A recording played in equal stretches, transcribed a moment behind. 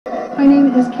My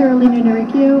name is Carolina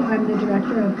Noricchio. I'm the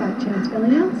director of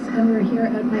FatChanceBellyDance, and we're here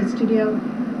at my studio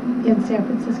in San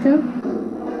Francisco.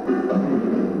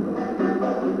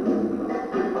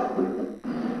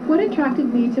 What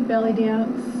attracted me to belly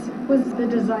dance was the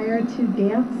desire to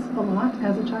dance a lot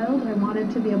as a child. I wanted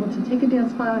to be able to take a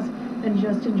dance class and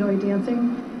just enjoy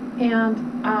dancing.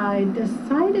 And I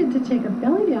decided to take a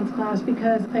belly dance class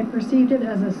because I perceived it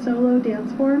as a solo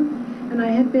dance form, and I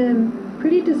had been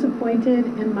pretty disappointed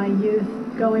in my youth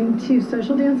going to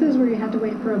social dances where you had to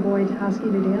wait for a boy to ask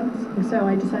you to dance. And so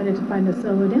I decided to find a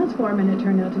solo dance form, and it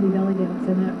turned out to be belly dance.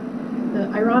 And the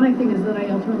ironic thing is that I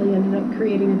ultimately ended up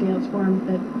creating a dance form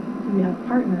that you have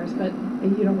partners, but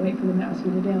you don't wait for them to ask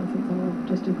you to dance. It's all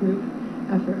just a group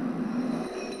effort.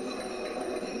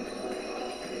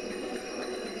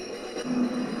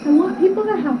 I want people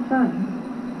to have fun.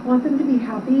 I want them to be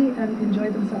happy and enjoy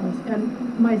themselves.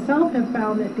 And myself have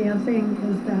found that dancing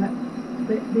is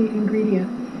the ingredient.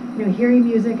 You know, hearing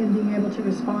music and being able to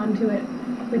respond to it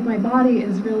with my body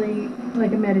is really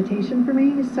like a meditation for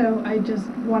me. So I just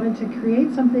wanted to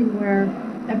create something where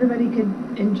everybody could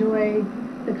enjoy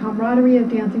the camaraderie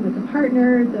of dancing with a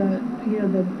partner, the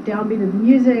downbeat of the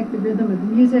music, the rhythm of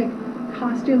the music.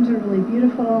 Costumes are really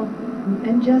beautiful.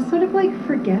 And just sort of like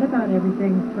forget about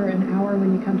everything for an hour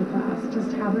when you come to class.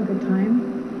 Just have a good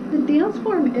time. The dance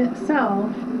form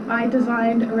itself, I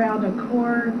designed around a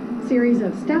core series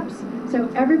of steps.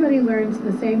 So everybody learns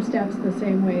the same steps the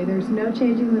same way. There's no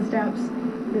changing the steps.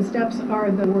 The steps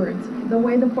are the words. The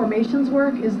way the formations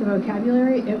work is the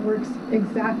vocabulary. It works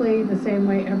exactly the same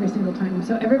way every single time.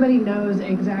 So everybody knows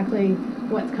exactly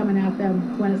what's coming at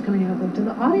them, when it's coming at them. To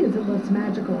the audience, it looks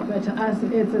magical, but to us,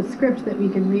 it's a script that we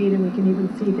can read and we can even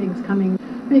see things coming.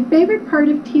 My favorite part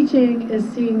of teaching is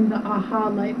seeing the aha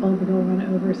light bulb go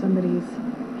on over somebody's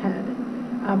head.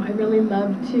 I really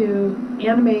love to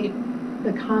animate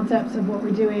the concepts of what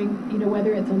we're doing,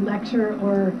 whether it's a lecture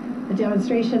or a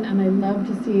demonstration, and I love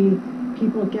to see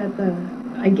people get the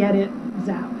I get it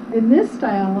zap. In this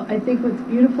style, I think what's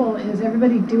beautiful is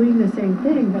everybody doing the same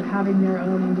thing but having their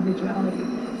own individuality.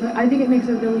 So I think it makes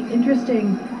a really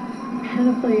interesting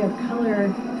panoply of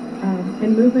color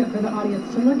and movement for the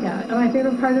audience to look at. And my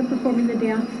favorite part of performing the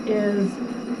dance is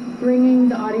bringing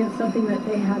the audience something that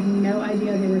they had no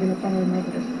idea they were going to fall in love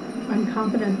with. I'm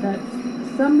confident that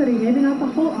somebody, maybe not the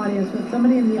whole audience, but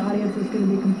somebody in the audience is going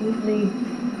to be completely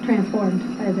transformed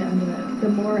by the end of it. The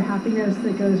more happiness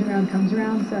that goes around comes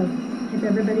around. So if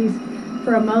everybody's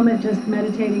for a moment just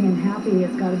meditating and happy,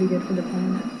 it's got to be good for the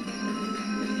planet.